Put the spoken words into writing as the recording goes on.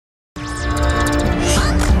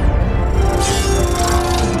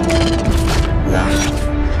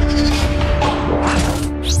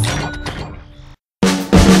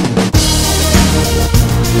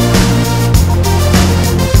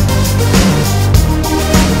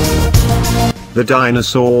The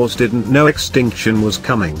dinosaurs didn't know extinction was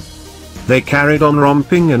coming. They carried on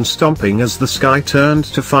romping and stomping as the sky turned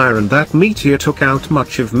to fire and that meteor took out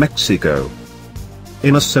much of Mexico.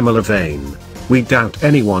 In a similar vein, we doubt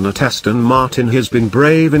anyone at Aston Martin has been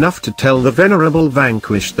brave enough to tell the venerable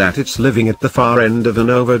Vanquish that it's living at the far end of an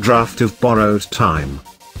overdraft of borrowed time.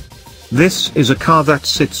 This is a car that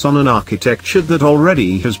sits on an architecture that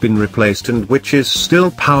already has been replaced and which is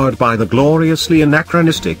still powered by the gloriously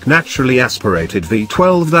anachronistic naturally aspirated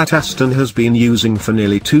V12 that Aston has been using for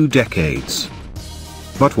nearly 2 decades.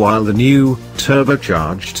 But while the new,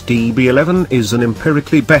 turbocharged DB11 is an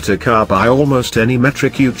empirically better car by almost any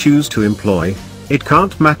metric you choose to employ, it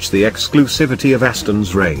can't match the exclusivity of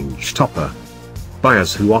Aston's range topper.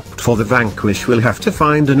 Buyers who opt for the Vanquish will have to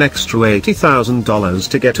find an extra $80,000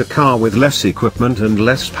 to get a car with less equipment and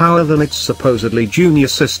less power than its supposedly junior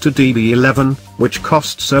sister DB11, which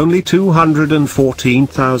costs only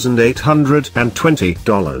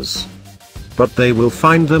 $214,820. But they will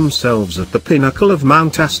find themselves at the pinnacle of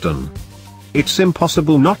Mount Aston. It's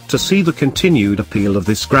impossible not to see the continued appeal of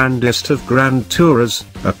this grandest of grand tourers,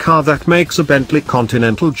 a car that makes a Bentley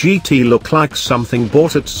Continental GT look like something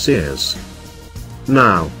bought at Sears.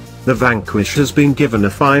 Now, the Vanquish has been given a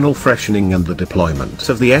final freshening and the deployment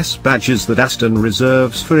of the S badges that Aston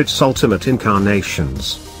reserves for its ultimate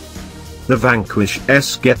incarnations. The Vanquish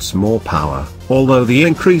S gets more power, although the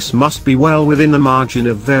increase must be well within the margin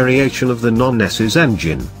of variation of the non-S's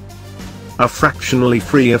engine. A fractionally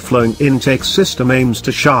freer-flowing intake system aims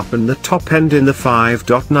to sharpen the top end in the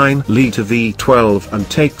 5.9-litre V12 and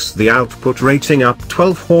takes the output rating up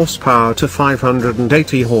 12 horsepower to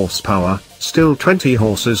 580 horsepower, still 20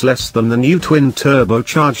 horses less than the new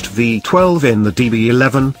twin-turbocharged V12 in the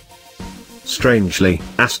DB11. Strangely,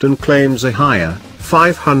 Aston claims a higher,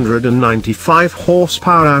 595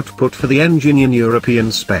 horsepower output for the engine in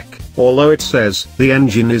European spec, although it says the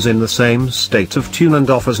engine is in the same state of tune and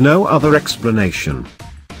offers no other explanation.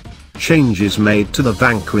 Changes made to the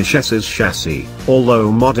Vanquish S's chassis,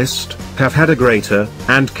 although modest, have had a greater,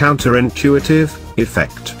 and counterintuitive,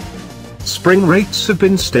 effect. Spring rates have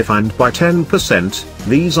been stiffened by 10%,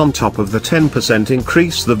 these on top of the 10%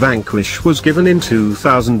 increase the Vanquish was given in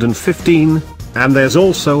 2015, and there's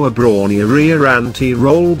also a brawnier rear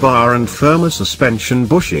anti-roll bar and firmer suspension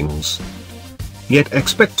bushings. Yet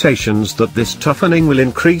expectations that this toughening will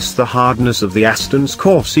increase the hardness of the Aston's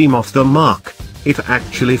core seem off the mark. It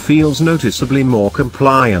actually feels noticeably more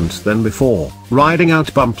compliant than before, riding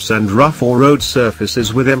out bumps and rough or road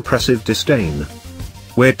surfaces with impressive disdain.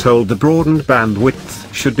 We're told the broadened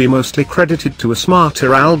bandwidth should be mostly credited to a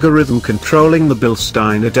smarter algorithm controlling the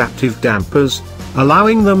Bilstein adaptive dampers,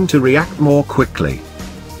 allowing them to react more quickly.